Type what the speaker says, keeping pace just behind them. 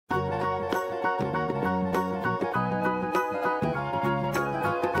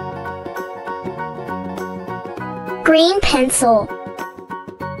Green pencil.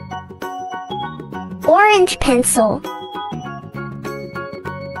 Orange pencil.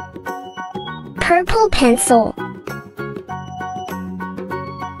 Purple pencil.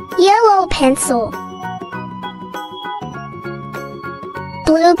 Yellow pencil.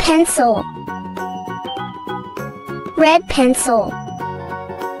 Blue pencil. Red pencil.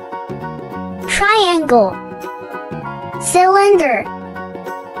 Triangle. Cylinder.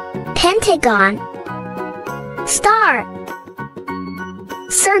 Pentagon. Star.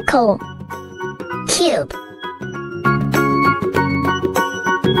 Circle. Cube.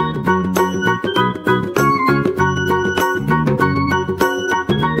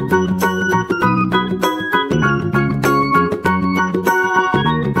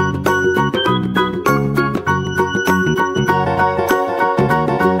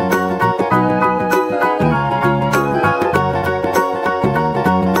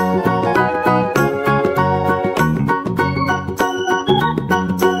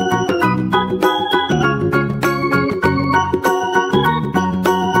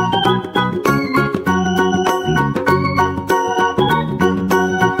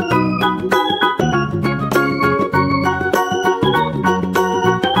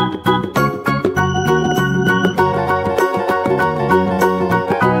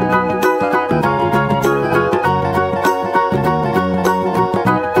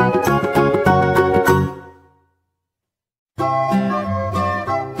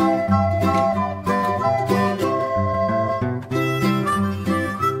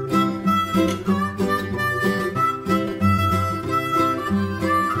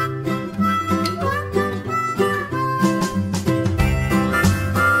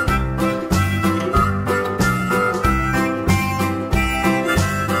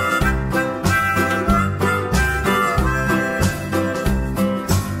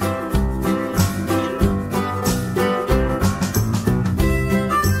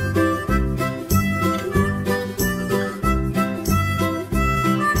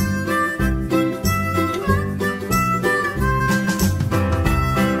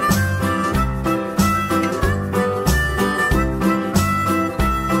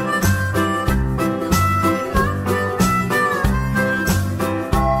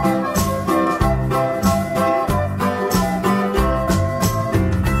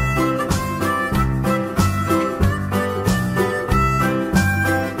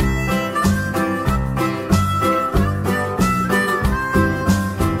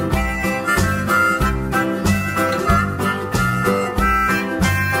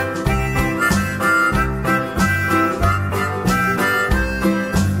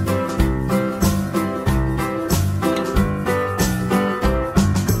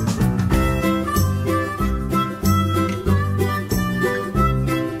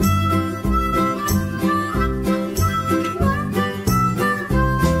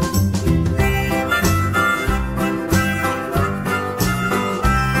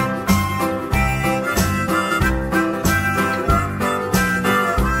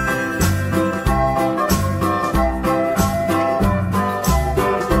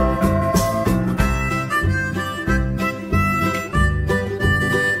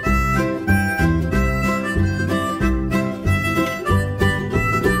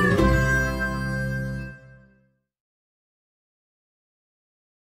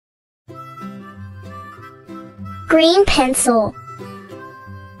 Green pencil.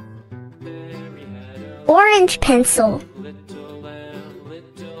 Orange pencil.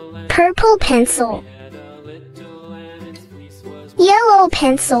 Purple pencil. Yellow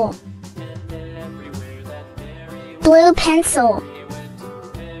pencil. Blue pencil.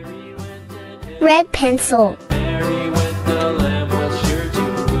 Red pencil.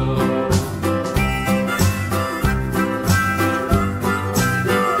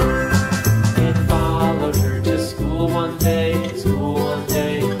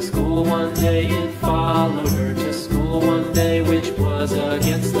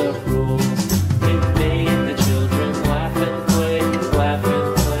 Against the rules, it made the children laugh and play, laugh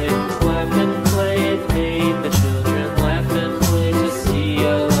and play, laugh and play. It made the children laugh and play to see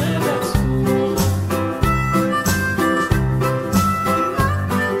a lamb at school.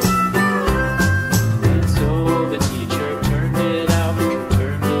 And so the teacher turned it out,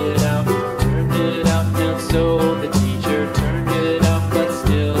 turned it out, turned it out. And so the teacher turned it out, but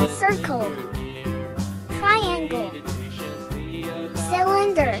still Circle. Triangle.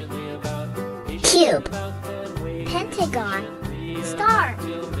 Cylinder. Cube. Pentagon. Star.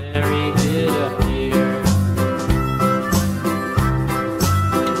 Mary did appear.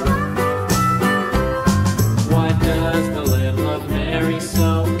 Why does the lamb love Mary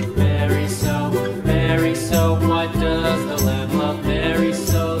so? Mary so, Mary so? Why does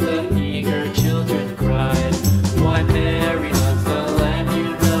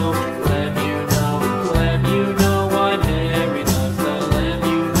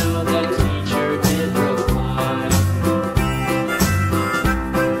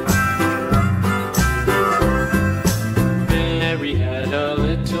a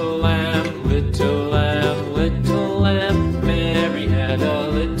little lamb, little lamb, little lamb. Mary had a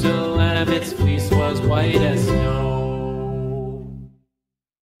little lamb, its fleece was white as snow.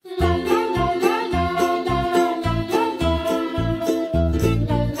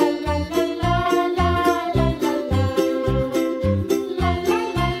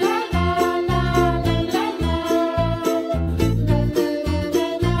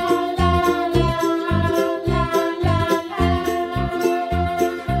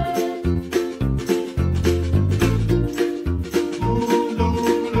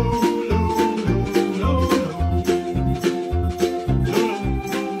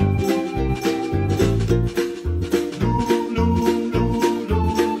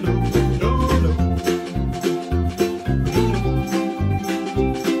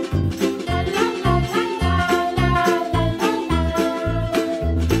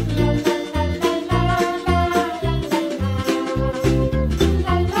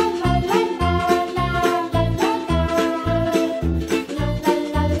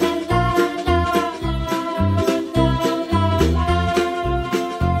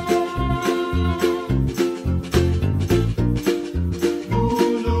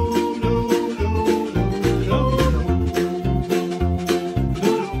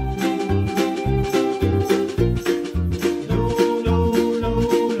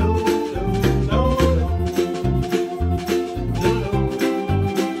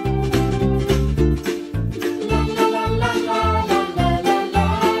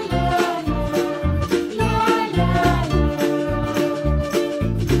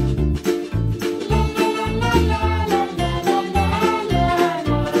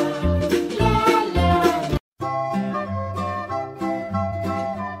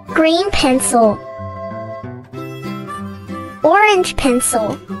 Green pencil, orange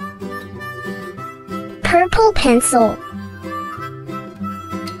pencil, purple pencil,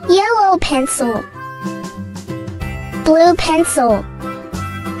 yellow pencil, blue pencil,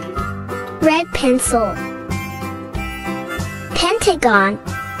 red pencil, pentagon,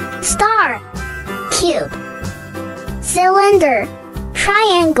 star, cube, cylinder,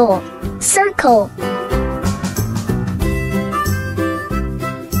 triangle, circle.